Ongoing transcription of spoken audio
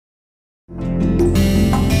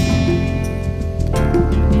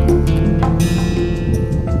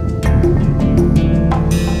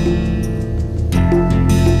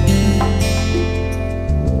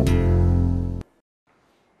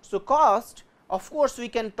cost, of course, we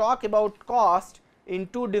can talk about cost in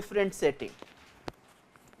two different settings.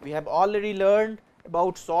 We have already learned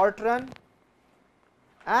about short run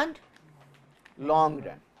and long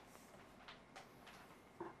run.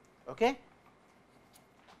 Okay.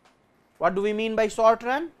 What do we mean by short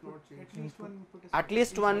run? At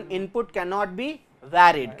least one input cannot be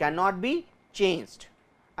varied, cannot be changed.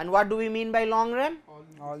 And what do we mean by long run?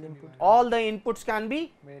 All the inputs can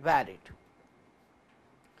be varied.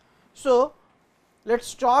 So, let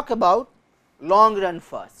us talk about long run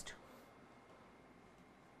first.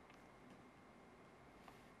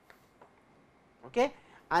 Okay.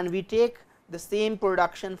 And we take the same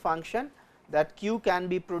production function, that Q can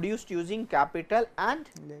be produced using capital and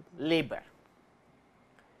labor.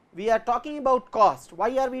 We are talking about cost.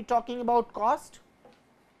 Why are we talking about cost?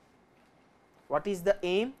 What is the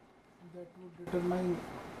aim? That would determine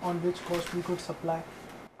on which cost we could supply.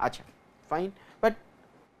 Acha, fine. But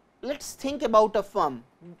let us think about a firm.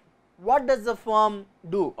 What does the firm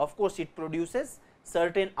do? Of course, it produces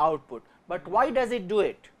certain output, but why does it do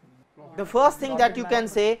it? The first thing that you can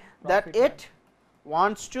say, that it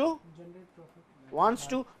wants to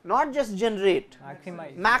not just generate,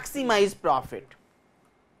 maximize profit,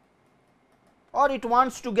 or it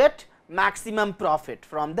wants to get maximum profit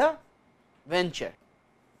from the venture.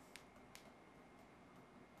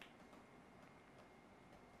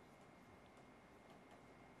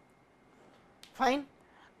 Fine.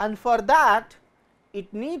 And for that,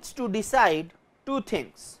 it needs to decide two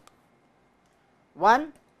things.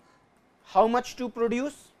 One, how much to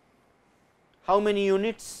produce, how many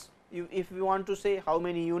units, if we want to say how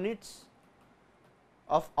many units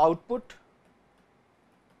of output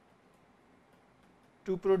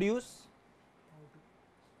to produce,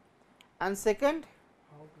 and second,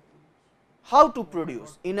 how to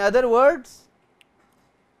produce. In other words,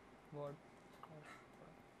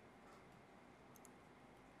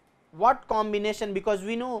 what combination, because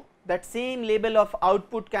we know that same level of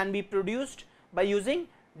output can be produced by using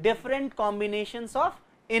different combinations of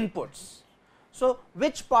inputs. So,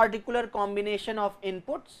 which particular combination of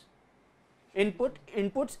inputs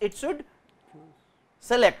it should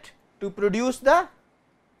select to produce the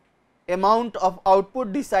amount of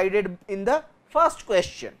output decided in the first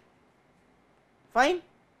question. Fine.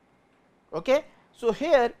 Okay. So,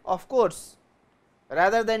 here of course,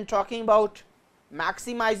 rather than talking about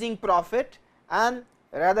maximizing profit and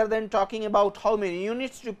rather than talking about how many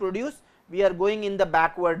units to produce, we are going in the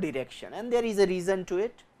backward direction, and there is a reason to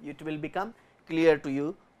it. It will become clear to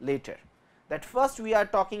you later. That first we are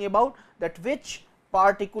talking about that which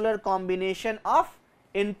particular combination of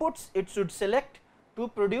inputs it should select to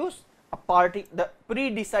produce the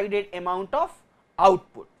pre-decided amount of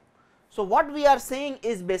output. So, what we are saying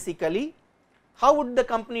is basically, how would the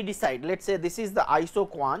company decide? Let us say this is the ISO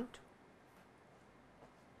quant,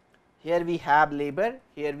 here we have labor,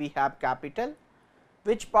 here we have capital.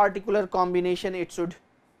 Which particular combination it should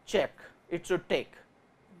check, it should take?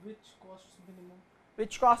 Which costs minimum?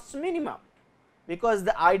 Which costs minimum, because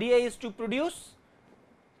the idea is to produce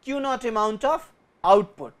Q naught amount of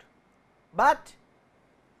output, but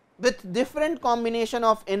with different combination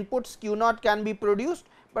of inputs Q naught can be produced,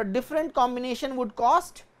 but different combination would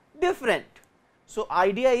cost different. So,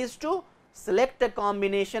 idea is to select a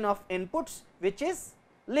combination of inputs which is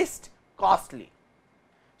least costly.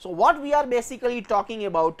 So, what we are basically talking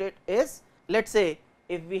about it is, let us say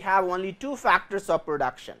if we have only two factors of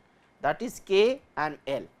production, that is K and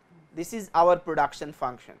L. This is our production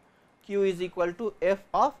function, Q is equal to F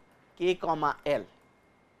of K comma L.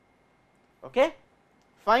 Okay?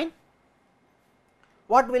 Fine.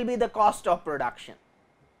 What will be the cost of production?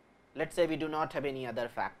 Let us say we do not have any other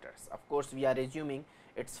factors. Of course, we are assuming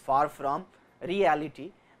it is far from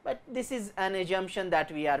reality, but this is an assumption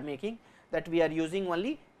that we are making, that we are using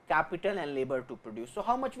only capital and labor to produce. So,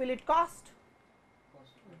 how much will it cost?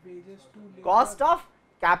 Cost of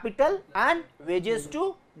capital and wages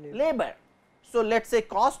to labor. So, let us say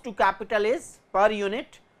cost to capital is per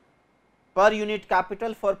unit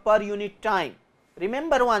capital for per unit time.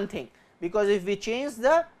 Remember one thing, because if we change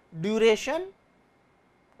the duration,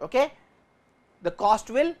 okay, the cost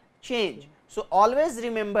will change. So, always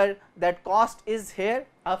remember that cost is here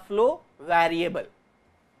a flow variable.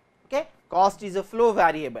 Okay. Cost is a flow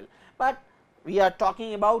variable, but we are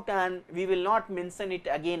talking about, and we will not mention it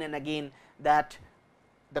again and again, that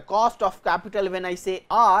the cost of capital, when I say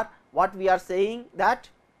R, what we are saying, that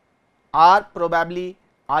R probably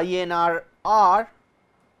INR R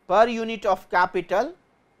per unit of capital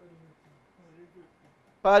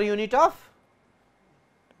per unit of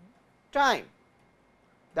time,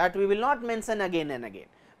 that we will not mention again and again.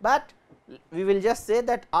 But we will just say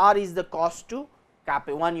that R is the cost to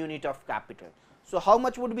 1 unit of capital. So, how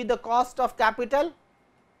much would be the cost of capital?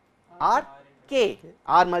 R k,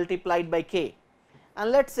 R multiplied by k,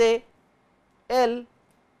 and let us say L,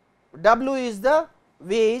 W is the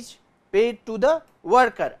wage paid to the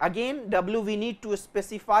worker. Again W we need to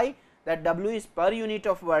specify that W is per unit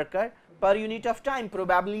of worker, per unit of time,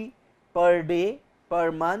 probably per day,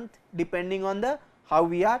 per month, depending on the how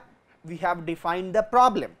we have defined the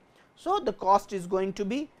problem. So, the cost is going to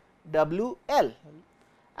be W L,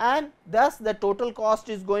 and thus the total cost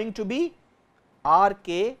is going to be R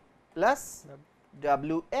k plus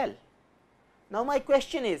W L. Now, my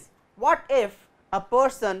question is, what if a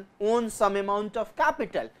person owns some amount of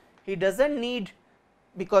capital? He does not need,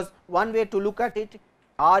 because one way to look at it,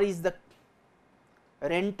 R is the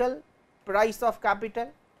rental price of capital.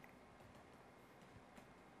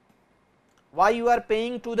 Why you are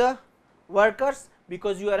paying to the workers?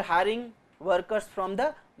 Because you are hiring workers from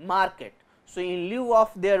the market. So, in lieu of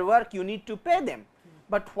their work you need to pay them.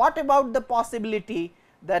 But what about the possibility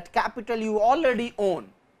that capital you already own?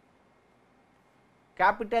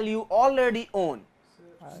 Capital you already own,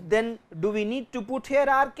 then do we need to put here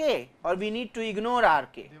R k, or we need to ignore R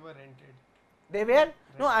k? They were rented. They were?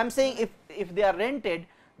 No, I am saying if they are rented,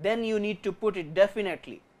 then you need to put it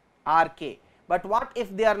definitely R k. But what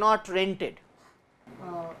if they are not rented?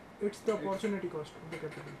 It's the opportunity cost of the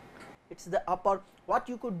capital. It is the what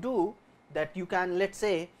you could do, that you can, let us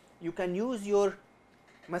say you can use your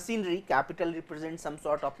machinery, capital represents some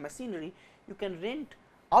sort of machinery, you can rent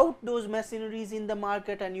out those machineries in the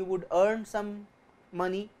market and you would earn some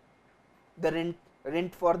money, the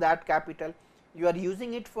rent for that capital, you are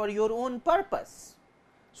using it for your own purpose.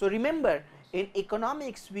 So, remember, in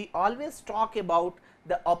economics we always talk about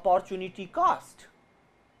the opportunity cost,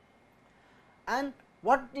 and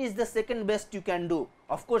what is the second best you can do?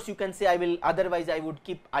 Of course, you can say I will, otherwise I would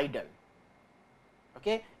keep idle.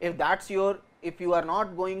 Okay? If that is your, if you are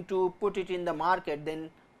not going to put it in the market, then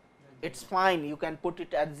it is fine, you can put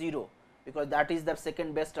it at 0, because that is the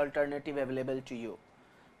second best alternative available to you.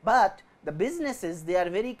 But the businesses, they are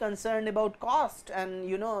very concerned about cost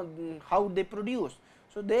and how they produce.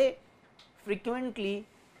 So, they frequently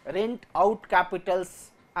rent out capitals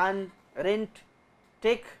and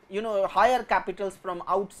take higher capitals from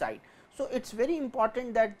outside. So, it is very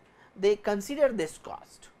important that they consider this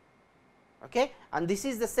cost, okay? And this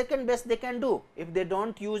is the second best they can do. If they do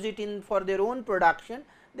not use it in for their own production,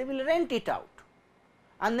 they will rent it out,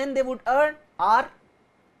 and then they would earn R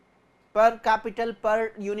per capital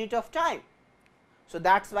per unit of time. So,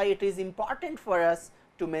 that is why it is important for us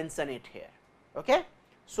to mention it here. Okay?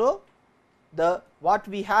 So, the what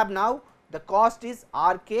we have now, the cost is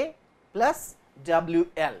R k plus W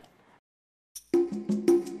L.